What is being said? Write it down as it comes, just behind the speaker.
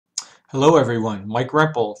Hello everyone, Mike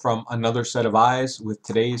Rempel from Another Set of Eyes with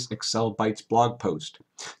today's Excel Bytes blog post.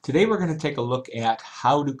 Today we're going to take a look at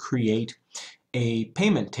how to create a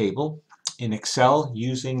payment table in Excel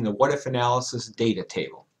using the what if analysis data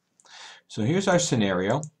table. So here's our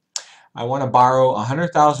scenario. I want to borrow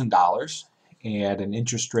 $100,000 at an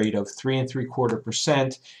interest rate of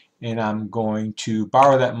 3.75%, and I'm going to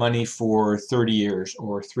borrow that money for 30 years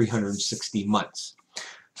or 360 months.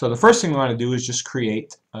 So the first thing we want to do is just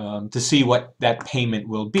create to see what that payment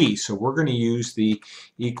will be. So we're going to use the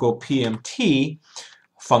equal PMT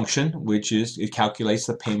function, which is it calculates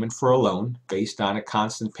the payment for a loan based on a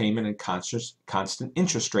constant payment and constant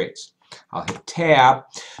interest rates. I'll hit tab.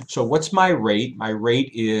 So what's my rate? My rate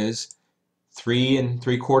is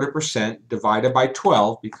 3.75% divided by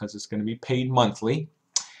 12 because it's going to be paid monthly.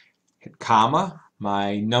 Hit comma.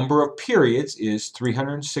 My number of periods is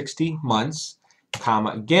 360 months. Comma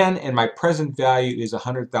again, and my present value is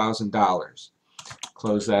 $100,000.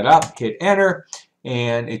 Close that up, hit enter,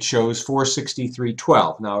 and it shows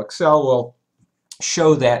 463.12. Now Excel will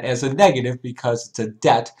show that as a negative because it's a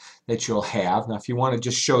debt that you'll have. Now if you want to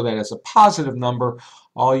just show that as a positive number,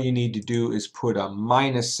 all you need to do is put a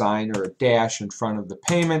minus sign or a dash in front of the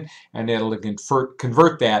payment, and it'll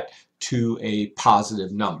convert that to a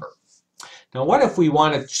positive number. Now what if we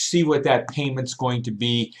want to see what that payment's going to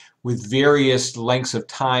be with various lengths of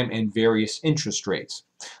time and various interest rates?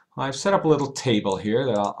 Well, I've set up a little table here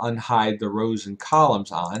that I'll unhide the rows and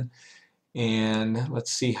columns on, and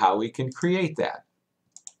let's see how we can create that.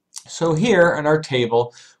 So here on our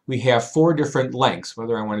table we have 4 different lengths,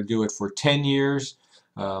 whether I want to do it for 10 years,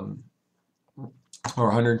 or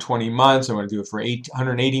 120 months, I want to do it for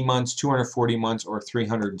 180 months, 240 months, or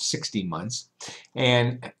 360 months.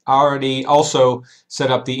 And I already also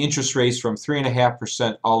set up the interest rates from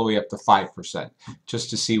 3.5% all the way up to 5%,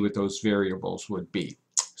 just to see what those variables would be.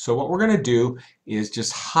 So what we're going to do is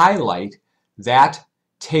just highlight that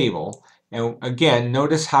table. And again,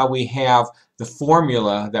 notice how we have the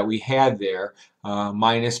formula that we had there,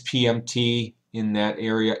 minus PMT in that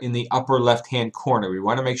area in the upper left hand corner. We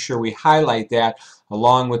want to make sure we highlight that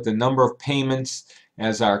along with the number of payments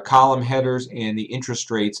as our column headers and the interest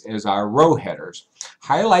rates as our row headers.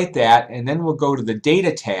 Highlight that, and then we'll go to the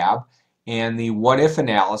data tab and the what if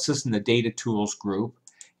analysis in the data tools group,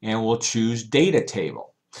 and we'll choose data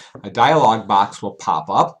table. A dialog box will pop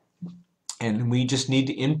up, and we just need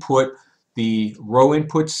to input the row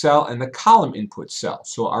input cell and the column input cell.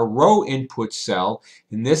 So our row input cell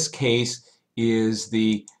in this case is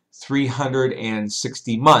the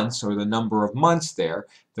 360 months, or the number of months there.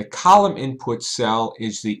 The column input cell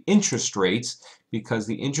is the interest rates, because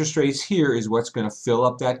the interest rates here is what's going to fill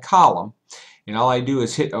up that column. And all I do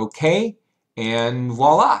is hit OK, and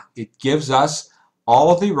voila, it gives us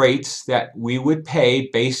all of the rates that we would pay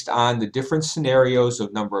based on the different scenarios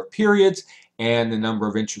of number of periods and the number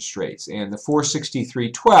of interest rates. And the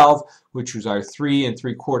 463.12, which was our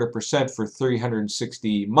 3.75% for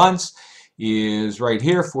 360 months, is right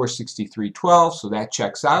here, 463.12, so that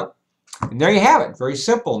checks out. And there you have it. Very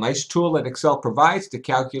simple. Nice tool that Excel provides to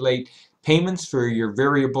calculate payments for your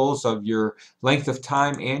variables of your length of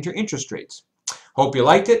time and your interest rates. Hope you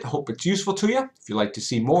liked it. Hope it's useful to you. If you'd like to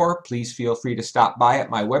see more, please feel free to stop by at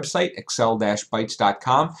my website,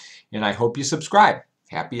 excel-bytes.com, and I hope you subscribe.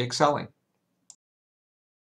 Happy excelling.